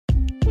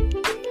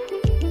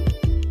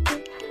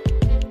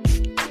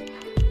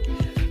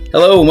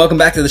Hello and welcome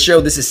back to the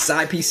show. This is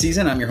Side Piece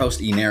Season. I'm your host,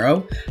 E.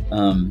 Nero.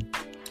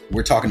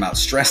 We're talking about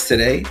stress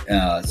today.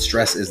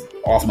 Stress is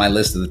off my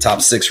list of the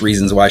top 6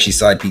 reasons why she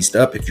side pieced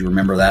up. If you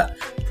remember that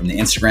from the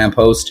Instagram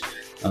post.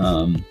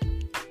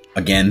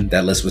 Again,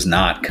 that list was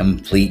not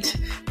complete.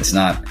 It's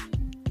not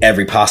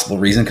every possible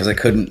reason because I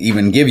couldn't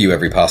even give you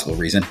every possible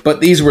reason. But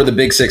these were the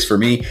big 6 for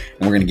me,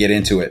 and we're going to get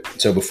into it.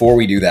 So before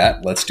we do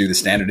that, let's do the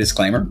standard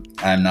disclaimer.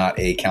 I'm not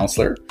a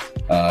counselor,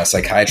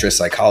 psychiatrist,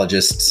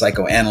 psychologist,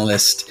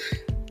 psychoanalyst,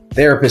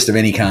 therapist of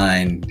any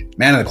kind,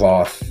 man of the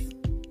cloth,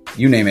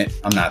 you name it,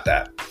 I'm not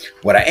that.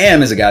 What I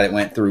am is a guy that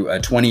went through a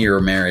 20-year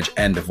marriage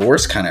and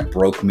divorce, kind of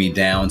broke me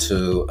down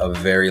to a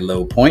very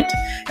low point,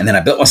 and then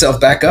I built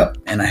myself back up,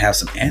 and I have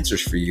some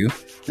answers for you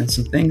and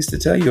some things to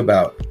tell you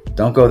about.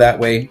 Don't go that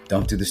way.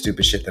 Don't do the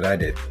stupid shit that I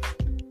did.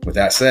 With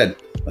that said,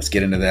 let's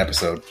get into the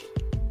episode.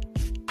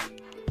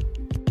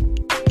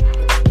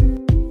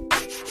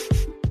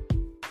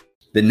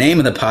 The name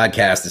of the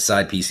podcast is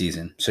Side Piece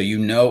Season, so you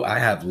know I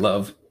have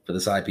love for the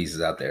side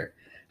pieces out there.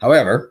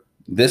 However,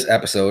 this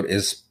episode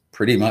is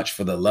pretty much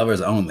for the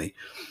lovers only.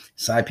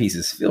 Side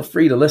pieces, feel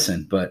free to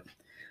listen, but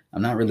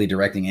I'm not really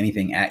directing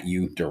anything at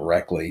you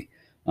directly.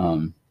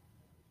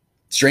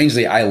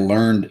 Strangely, I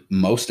learned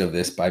most of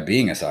this by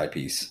being a side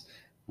piece.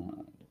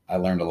 I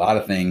learned a lot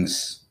of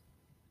things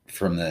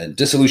from the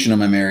dissolution of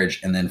my marriage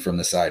and then from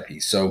the side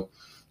piece. So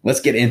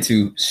let's get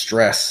into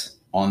stress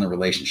on the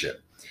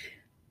relationship.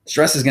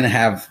 Stress is going to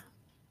have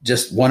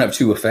just one of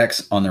 2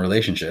 effects on the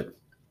relationship.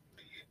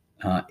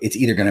 It's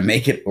either going to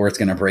make it or it's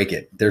going to break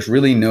it. There's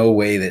really no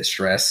way that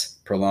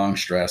prolonged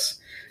stress,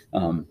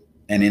 and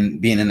in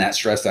being in that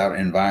stressed out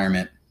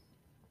environment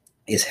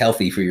is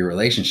healthy for your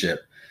relationship.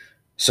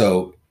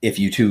 So if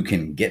you two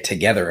can get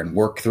together and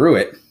work through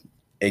it,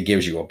 it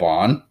gives you a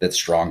bond that's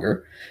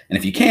stronger. And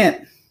if you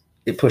can't,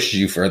 it pushes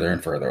you further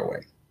and further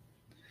away.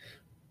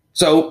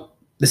 So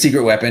the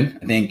secret weapon,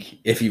 I think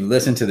if you've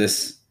listened to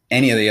this,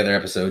 any of the other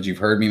episodes, you've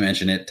heard me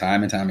mention it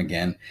time and time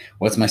again.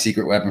 What's my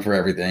secret weapon for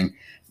everything?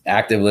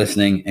 Active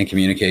listening and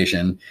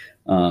communication.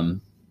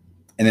 And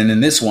then in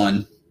this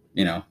one,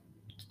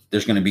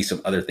 there's going to be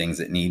some other things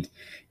that need,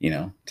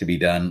 to be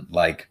done,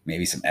 like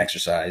maybe some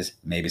exercise,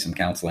 maybe some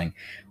counseling,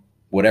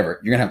 whatever.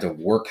 You're going to have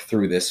to work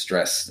through this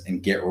stress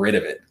and get rid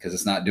of it because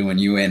it's not doing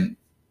you and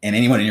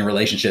anyone in your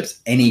relationships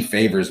any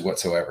favors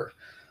whatsoever.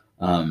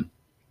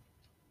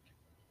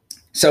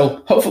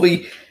 So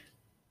hopefully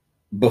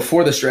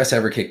before the stress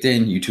ever kicked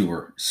in, you two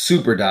were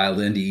super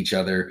dialed into each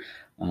other,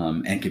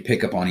 and could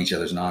pick up on each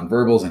other's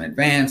nonverbals in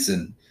advance.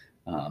 And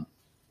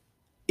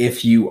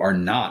if you are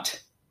not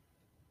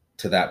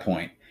to that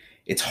point,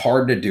 it's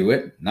hard to do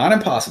it. Not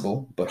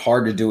impossible, but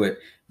hard to do it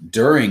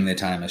during the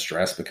time of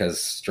stress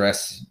because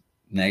stress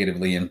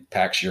negatively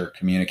impacts your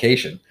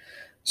communication.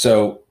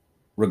 So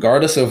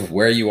regardless of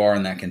where you are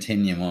in that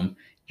continuum,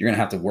 you're going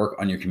to have to work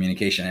on your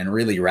communication and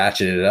really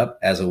ratchet it up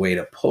as a way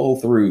to pull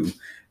through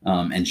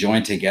and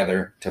join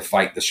together to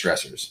fight the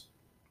stressors.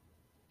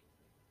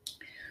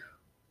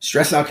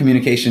 Stress out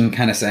communication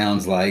kind of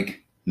sounds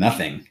like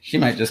nothing. She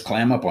might just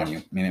clam up on you.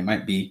 I mean, it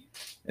might be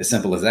as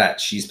simple as that.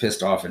 She's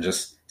pissed off and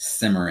just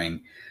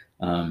simmering.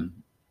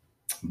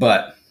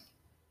 But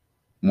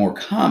more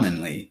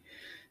commonly,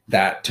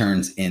 that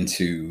turns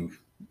into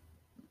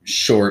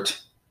short,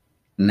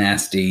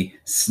 nasty,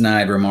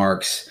 snide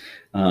remarks,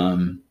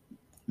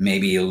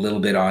 maybe a little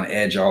bit on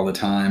edge all the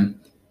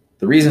time.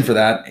 The reason for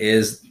that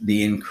is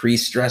the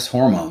increased stress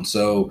hormone.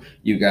 So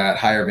you've got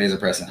higher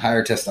vasopressin,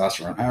 higher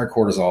testosterone, higher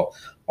cortisol.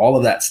 All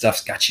of that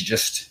stuff's got you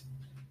just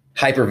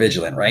hyper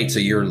vigilant, right? So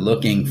you're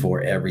looking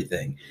for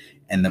everything.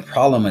 And the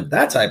problem with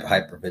that type of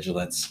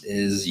hypervigilance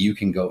is you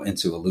can go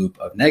into a loop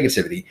of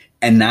negativity.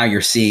 And now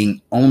you're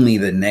seeing only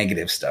the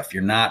negative stuff.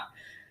 You're not,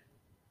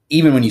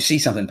 even when you see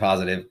something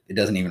positive, it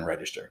doesn't even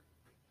register.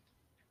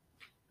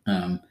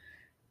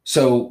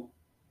 So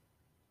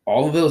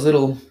all of those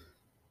little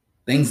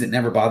things that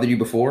never bothered you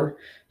before,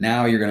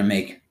 now you're going to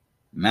make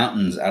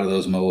mountains out of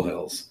those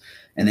molehills.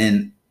 And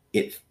then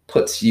it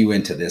puts you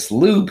into this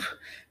loop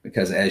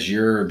because as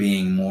you're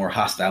being more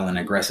hostile and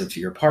aggressive to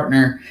your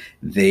partner,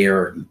 they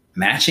are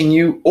matching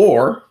you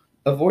or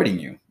avoiding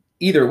you.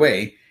 Either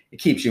way, it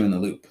keeps you in the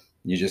loop.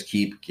 You just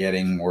keep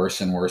getting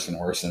worse and worse and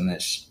worse, and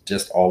it's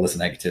just all this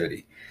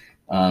negativity.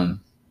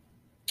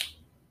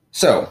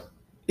 So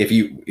if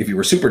you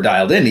were super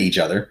dialed into each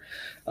other,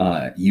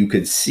 you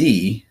could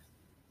see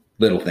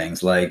little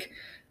things like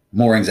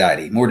more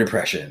anxiety, more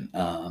depression.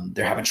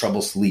 They're having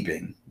trouble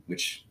sleeping,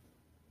 which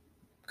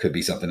could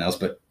be something else,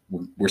 but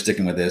we're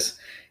sticking with this.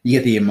 You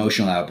get the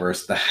emotional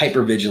outbursts, the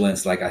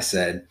hypervigilance, like I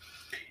said.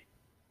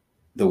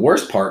 The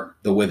worst part,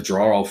 the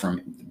withdrawal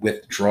from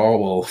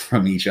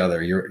each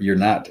other. You're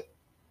not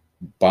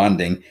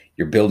bonding.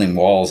 You're building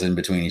walls in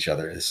between each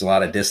other. There's a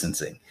lot of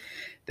distancing.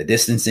 The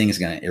distancing is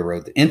going to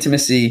erode the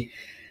intimacy.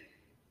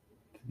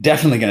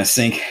 Definitely going to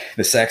sink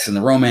the sex and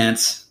the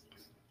romance.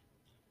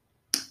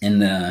 And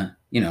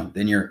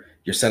then you're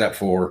set up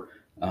for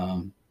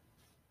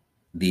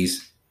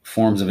these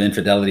forms of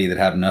infidelity that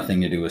have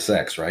nothing to do with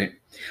sex, right?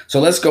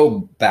 So let's go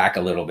back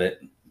a little bit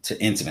to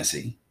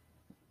intimacy.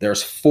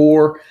 There's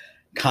 4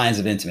 kinds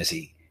of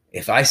intimacy.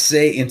 If I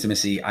say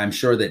intimacy, I'm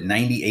sure that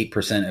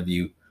 98% of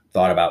you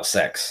thought about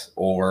sex,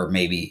 or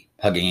maybe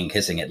hugging and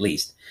kissing at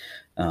least.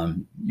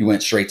 You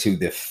went straight to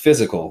the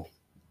physical,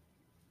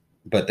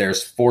 but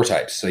there's 4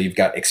 types. So you've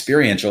got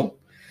experiential,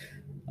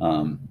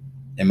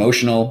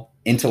 emotional,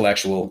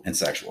 intellectual, and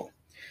sexual.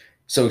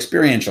 So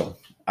experiential,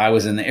 I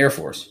was in the Air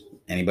Force.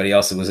 Anybody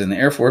else that was in the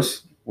Air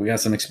Force, we got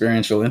some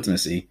experiential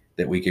intimacy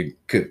that we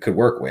could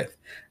work with.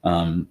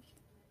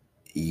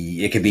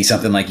 It could be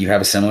something like you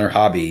have a similar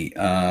hobby.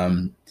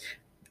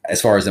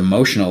 As far as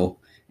emotional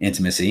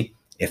intimacy,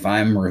 if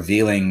I'm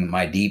revealing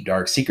my deep,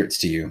 dark secrets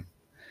to you,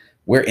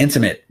 we're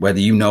intimate, whether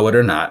you know it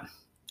or not.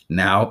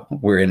 Now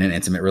we're in an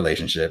intimate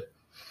relationship.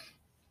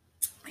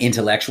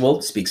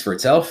 Intellectual speaks for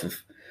itself.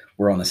 If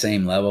we're on the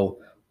same level,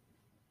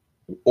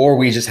 or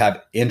we just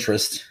have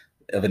interest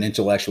of an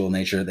intellectual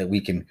nature that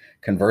we can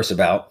converse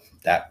about,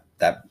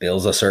 that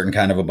builds a certain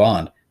kind of a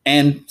bond.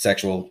 And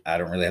sexual, I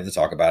don't really have to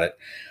talk about it.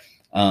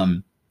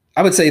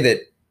 I would say that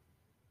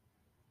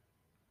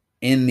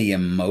in the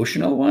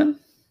emotional one,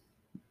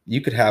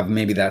 you could have,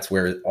 maybe that's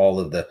where all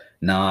of the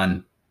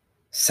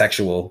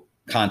non-sexual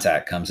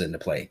contact comes into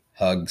play.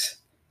 Hugs,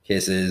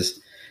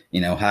 kisses,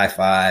 high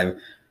five,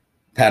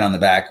 pat on the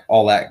back,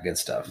 all that good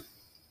stuff.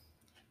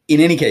 In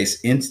any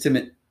case,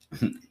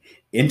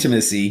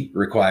 intimacy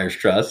requires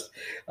trust.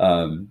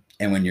 And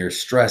when you're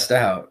stressed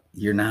out,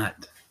 you're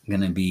not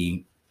going to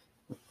be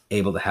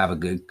able to have a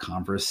good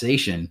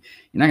conversation.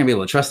 You're not going to be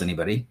able to trust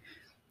anybody.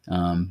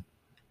 And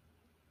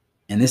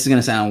this is going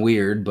to sound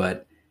weird,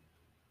 but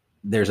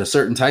there's a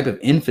certain type of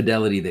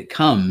infidelity that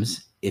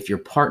comes if your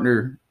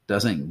partner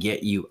doesn't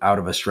get you out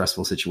of a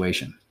stressful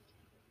situation.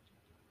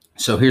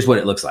 So here's what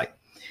it looks like.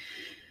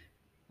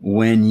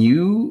 When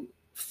you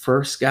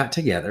first got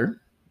together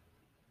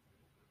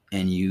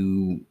and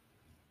you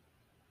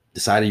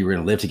decided you were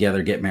going to live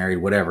together, get married,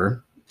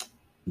 whatever,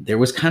 there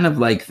was kind of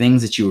like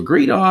things that you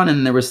agreed on,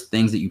 and there was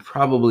things that you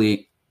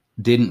probably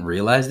didn't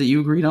realize that you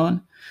agreed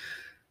on.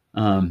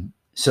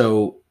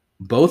 So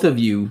both of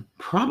you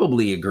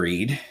probably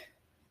agreed,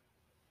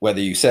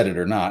 whether you said it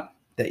or not,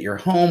 that your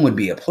home would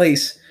be a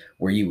place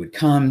where you would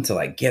come to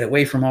like get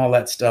away from all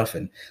that stuff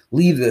and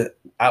leave the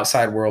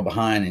outside world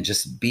behind and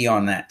just be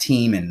on that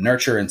team and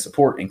nurture and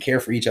support and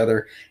care for each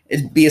other.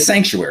 It'd be a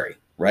sanctuary,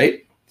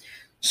 right?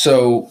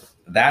 So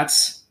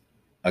that's,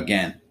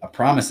 again, a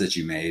promise that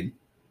you made,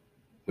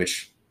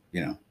 which,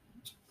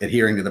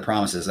 adhering to the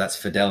promises, that's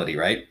fidelity,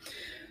 right?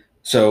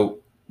 So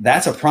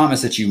that's a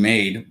promise that you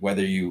made,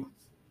 whether you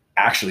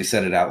actually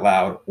said it out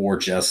loud or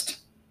just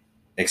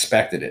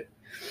expected it.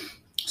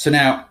 So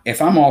now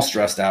if I'm all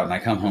stressed out and I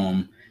come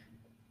home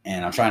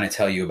and I'm trying to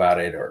tell you about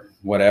it or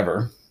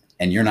whatever,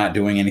 and you're not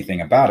doing anything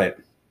about it,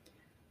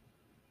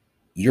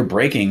 you're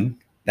breaking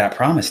that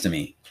promise to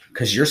me,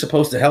 because you're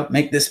supposed to help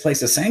make this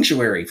place a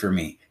sanctuary for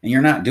me, and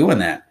you're not doing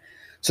that.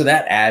 So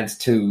that adds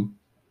to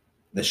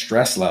the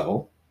stress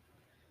level.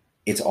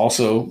 It's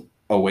also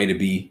a way to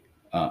be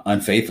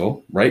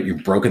unfaithful, right?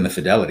 You've broken the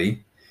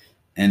fidelity.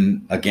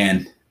 And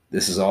again,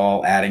 this is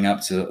all adding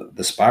up to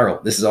the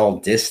spiral. This is all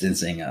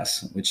distancing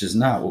us, which is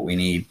not what we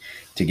need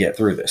to get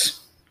through this.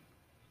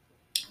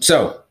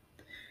 So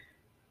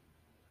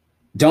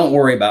don't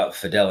worry about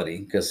fidelity,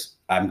 because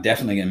I'm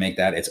definitely going to make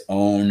that its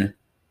own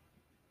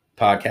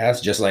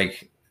podcast, just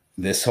like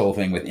this whole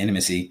thing with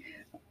intimacy.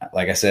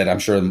 Like I said, I'm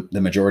sure the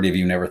majority of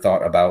you never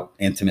thought about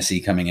intimacy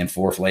coming in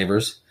 4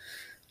 flavors.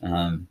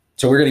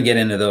 So we're going to get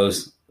into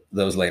those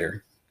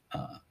later.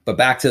 But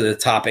back to the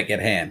topic at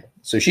hand.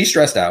 So she's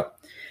stressed out.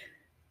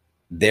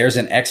 There's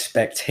an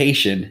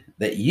expectation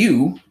that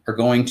you are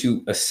going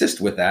to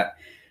assist with that.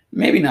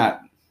 Maybe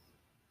not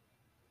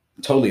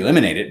totally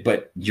eliminate it,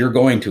 but you're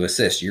going to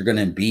assist. You're going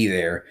to be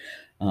there.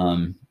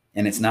 And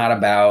it's not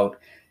about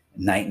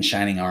knight in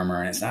shining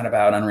armor, and it's not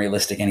about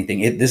unrealistic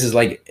anything. This is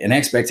like an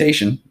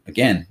expectation.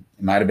 Again,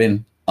 it might have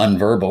been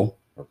nonverbal,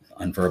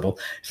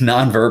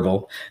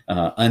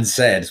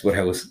 unsaid is what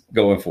I was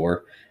going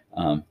for.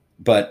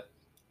 But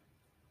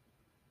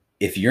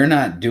if you're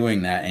not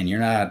doing that and you're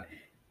not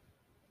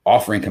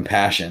offering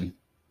compassion,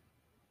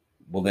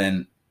 well,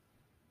 then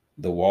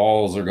the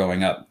walls are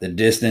going up. The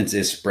distance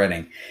is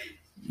spreading.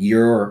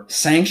 Your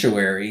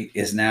sanctuary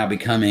is now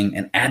becoming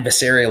an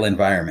adversarial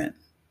environment.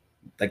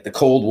 Like the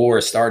Cold War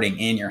is starting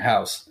in your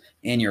house,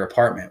 in your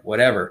apartment,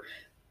 whatever.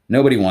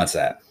 Nobody wants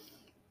that.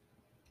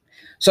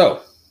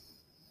 So,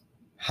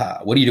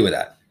 what do you do with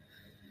that?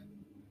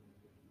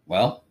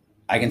 Well,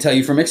 I can tell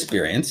you from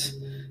experience,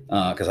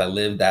 because I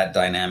lived that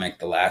dynamic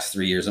the last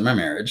 3 years of my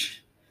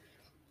marriage.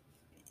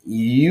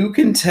 You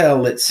can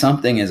tell that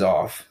something is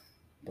off,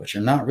 but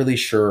you're not really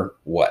sure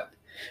what,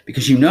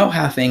 because you know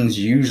how things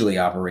usually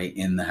operate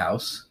in the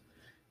house.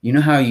 You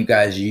know how you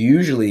guys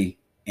usually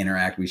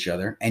interact with each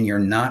other, and you're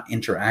not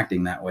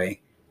interacting that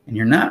way, and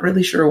you're not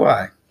really sure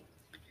why.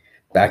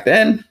 Back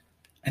then,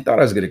 I thought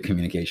I was good at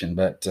communication,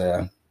 but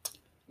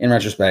in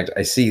retrospect,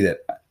 I see that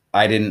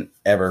I didn't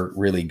ever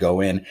really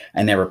go in.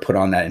 I never put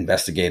on that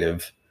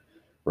investigative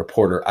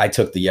reporter. I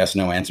took the yes,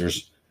 no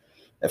answers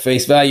at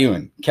face value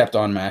and kept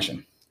on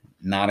mashing.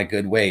 not a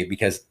good way,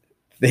 because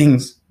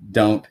things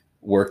don't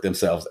work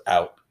themselves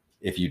out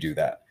if you do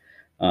that.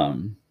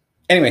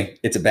 Anyway,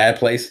 it's a bad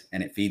place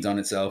and it feeds on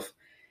itself.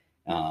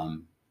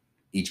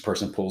 Each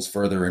person pulls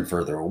further and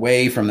further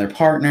away from their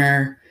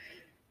partner.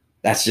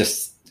 That's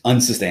just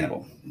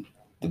unsustainable.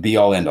 The be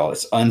all end all.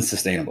 It's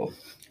unsustainable.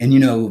 And you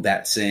know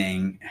that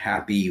saying,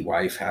 happy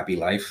wife, happy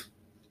life?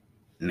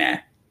 Nah,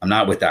 I'm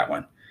not with that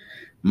one.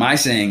 My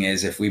saying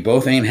is, if we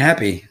both ain't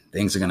happy,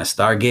 things are going to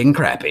start getting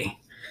crappy.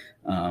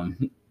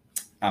 I'm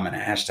going to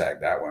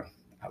hashtag that one.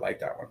 I like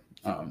that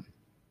one.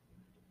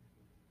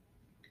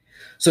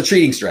 So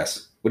treating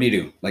stress, what do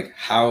you do? Like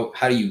how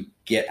do you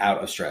get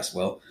out of stress?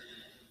 Well,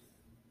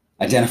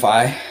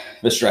 identify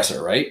the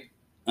stressor, right?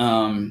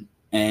 And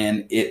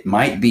it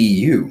might be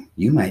you.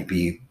 You might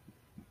be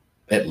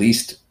at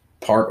least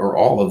part or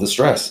all of the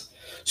stress.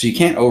 So you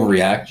can't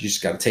overreact. You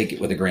just got to take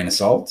it with a grain of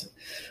salt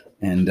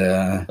and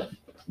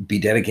be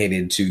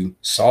dedicated to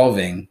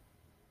solving.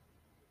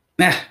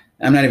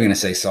 I'm not even going to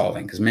say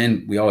solving, because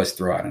men, we always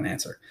throw out an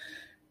answer.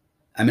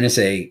 I'm going to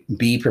say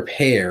be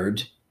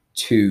prepared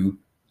to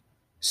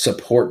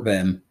support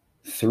them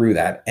through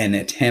that and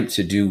attempt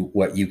to do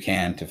what you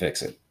can to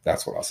fix it.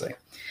 That's what I'll say.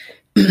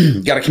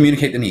 Got to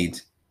communicate the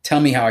needs. Tell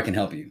me how I can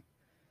help you.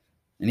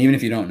 And even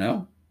if you don't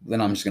know,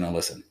 then I'm just going to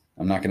listen.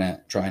 I'm not going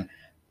to try and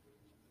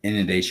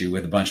inundate you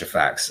with a bunch of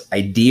facts.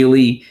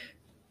 Ideally,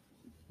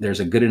 there's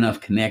a good enough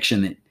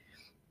connection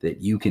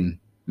that you can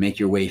make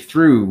your way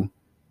through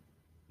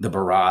the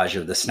barrage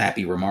of the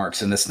snappy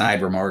remarks and the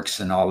snide remarks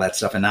and all that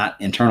stuff, and not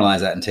internalize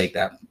that and take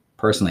that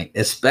personally,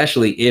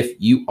 especially if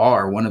you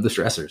are one of the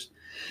stressors.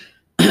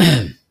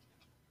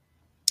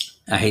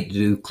 I hate to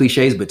do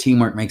cliches, but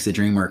teamwork makes the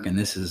dream work. And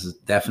this is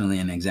definitely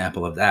an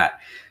example of that.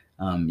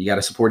 You got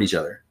to support each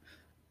other.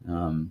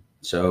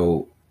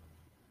 So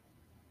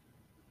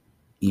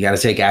you got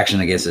to take action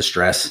against the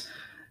stress.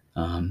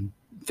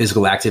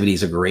 Physical activity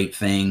is a great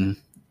thing.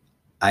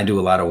 I do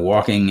a lot of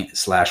walking /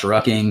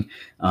 rucking,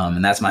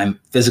 and that's my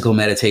physical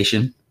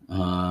meditation.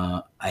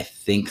 I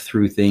think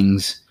through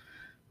things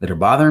that are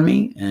bothering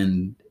me,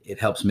 and it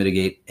helps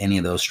mitigate any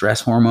of those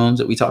stress hormones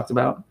that we talked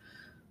about.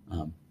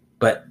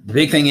 But the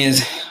big thing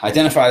is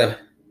identify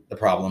the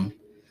problem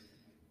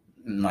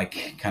and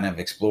like kind of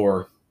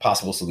explore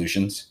possible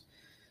solutions,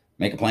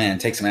 make a plan,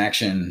 take some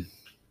action,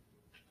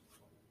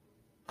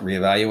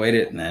 reevaluate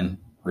it, and then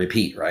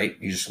repeat, right?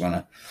 You just want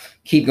to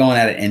keep going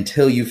at it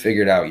until you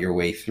figured out your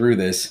way through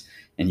this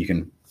and you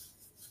can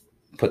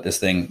put this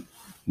thing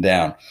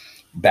down.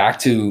 Back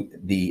to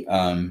the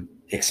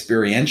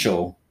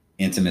experiential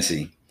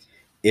intimacy.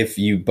 If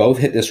you both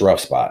hit this rough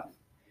spot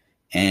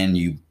and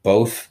you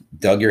both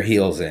dug your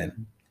heels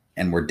in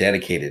and were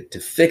dedicated to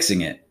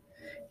fixing it,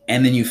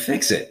 and then you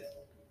fix it,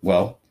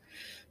 well,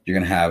 you're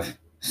going to have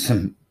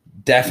some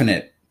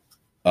definite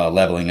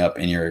leveling up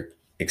in your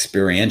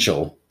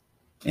experiential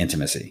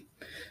intimacy.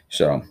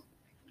 So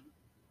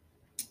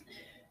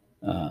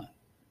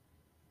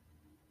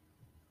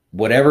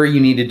whatever you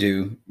need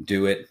to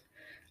do it.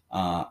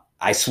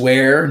 I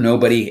swear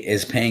nobody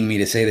is paying me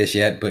to say this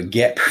yet, but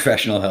get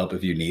professional help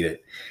if you need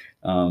it.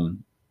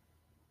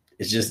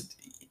 It's just,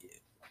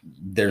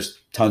 there's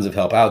tons of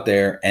help out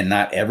there, and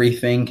not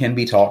everything can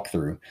be talked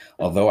through.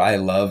 Although I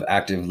love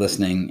active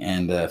listening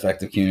and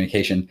effective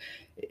communication,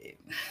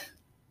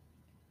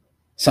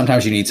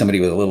 sometimes you need somebody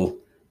with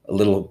a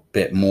little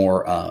bit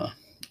more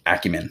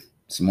acumen,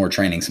 some more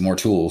training, some more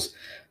tools.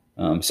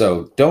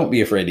 So don't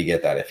be afraid to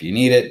get that if you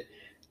need it.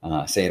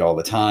 Say it all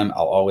the time.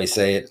 I'll always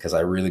say it because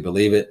I really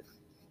believe it.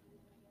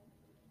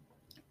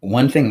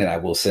 One thing that I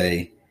will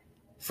say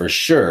for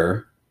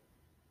sure,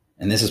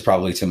 and this is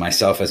probably to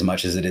myself as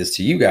much as it is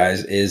to you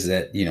guys, is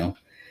that, you know,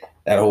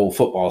 that whole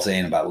football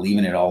saying about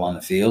leaving it all on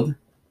the field,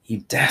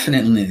 you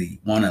definitely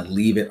want to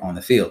leave it on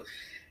the field.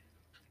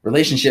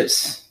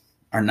 Relationships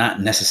are not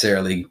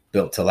necessarily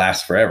built to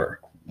last forever.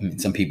 I mean,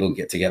 some people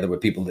get together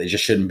with people they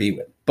just shouldn't be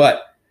with,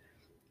 but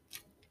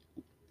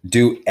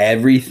do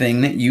everything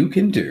that you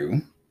can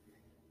do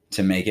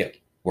to make it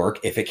work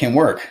if it can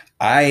work.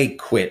 I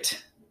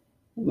quit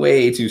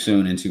way too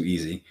soon and too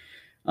easy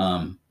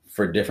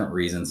for different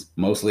reasons,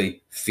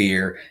 mostly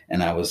fear.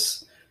 And I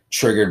was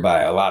triggered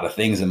by a lot of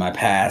things in my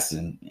past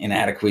and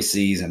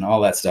inadequacies and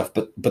all that stuff.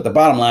 But the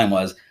bottom line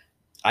was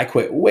I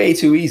quit way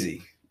too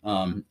easy.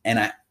 And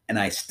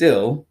I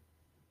still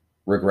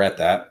regret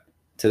that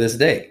to this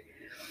day,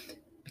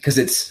 because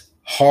it's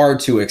hard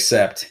to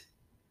accept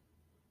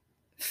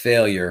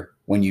failure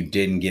when you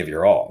didn't give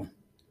your all.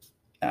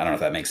 I don't know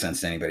if that makes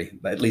sense to anybody,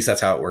 but at least that's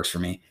how it works for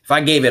me. If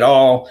I gave it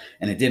all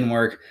and it didn't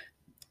work,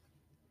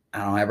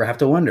 I don't ever have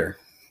to wonder.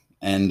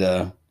 And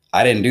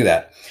I didn't do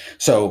that.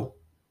 So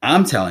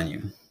I'm telling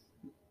you,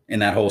 in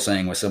that whole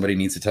saying where somebody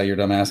needs to tell your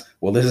dumbass,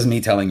 well, this is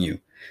me telling you,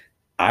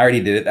 I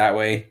already did it that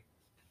way.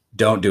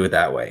 Don't do it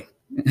that way.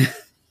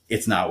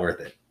 It's not worth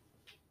it.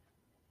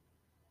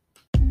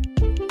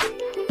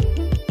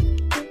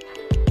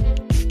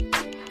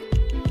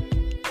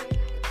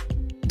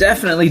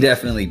 Definitely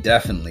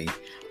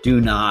do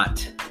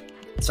not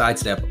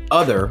sidestep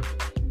other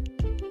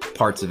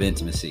parts of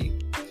intimacy.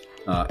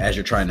 as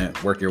you're trying to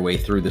work your way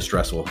through the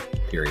stressful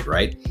period,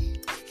 right?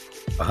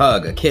 A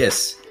hug, a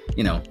kiss,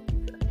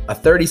 a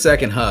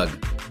 30-second hug,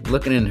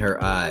 looking in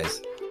her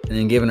eyes, and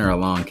then giving her a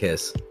long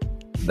kiss.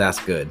 That's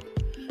good.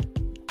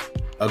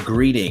 A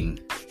greeting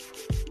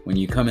when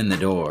you come in the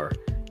door,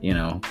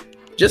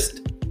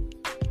 just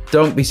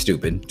don't be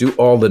stupid. Do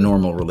all the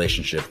normal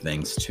relationship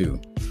things too.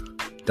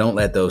 Don't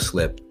let those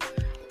slip.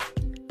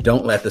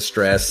 Don't let the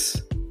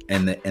stress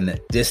and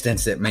the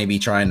distance that may be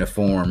trying to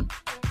form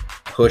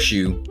push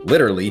you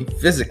literally,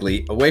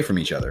 physically away from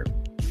each other.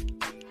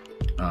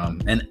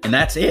 And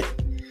that's it.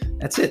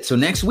 That's it. So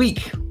next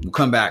week we'll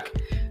come back.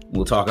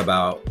 We'll talk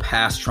about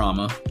past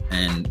trauma,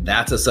 and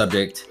that's a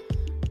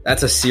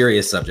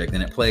serious subject,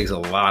 and it plagues a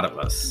lot of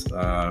us.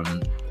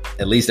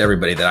 At least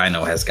everybody that I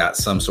know has got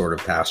some sort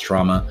of past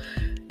trauma.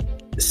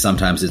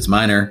 Sometimes it's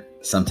minor,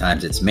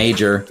 sometimes it's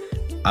major.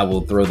 I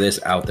will throw this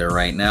out there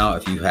right now.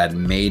 If you had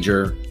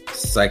major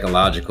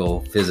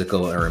psychological,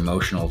 physical, or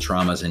emotional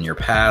traumas in your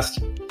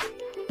past,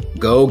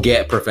 go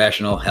get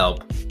professional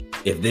help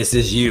if this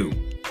is you.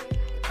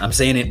 I'm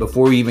saying it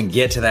before we even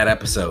get to that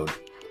episode.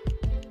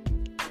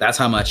 That's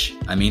how much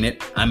I mean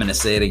it. I'm going to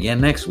say it again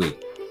next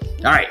week.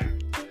 All right.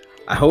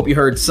 I hope you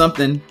heard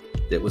something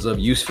that was of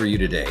use for you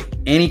today.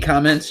 Any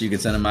comments, you can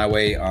send them my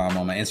way on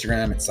my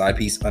Instagram. It's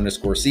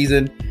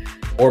sidepiece_season,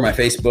 or my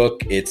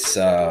Facebook. It's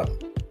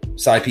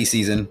sidepiece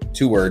season,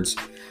 2 words.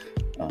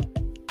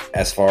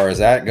 As far as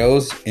that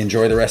goes,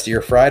 enjoy the rest of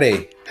your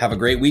Friday. Have a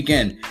great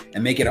weekend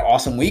and make it an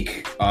awesome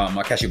week.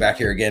 I'll catch you back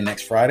here again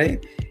next Friday.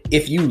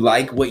 If you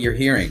like what you're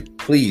hearing,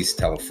 please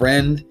tell a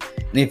friend.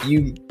 And if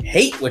you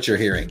hate what you're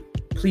hearing,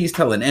 please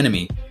tell an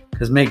enemy,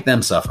 because make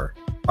them suffer.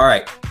 All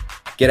right,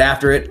 get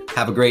after it.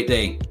 Have a great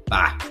day.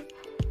 Bye.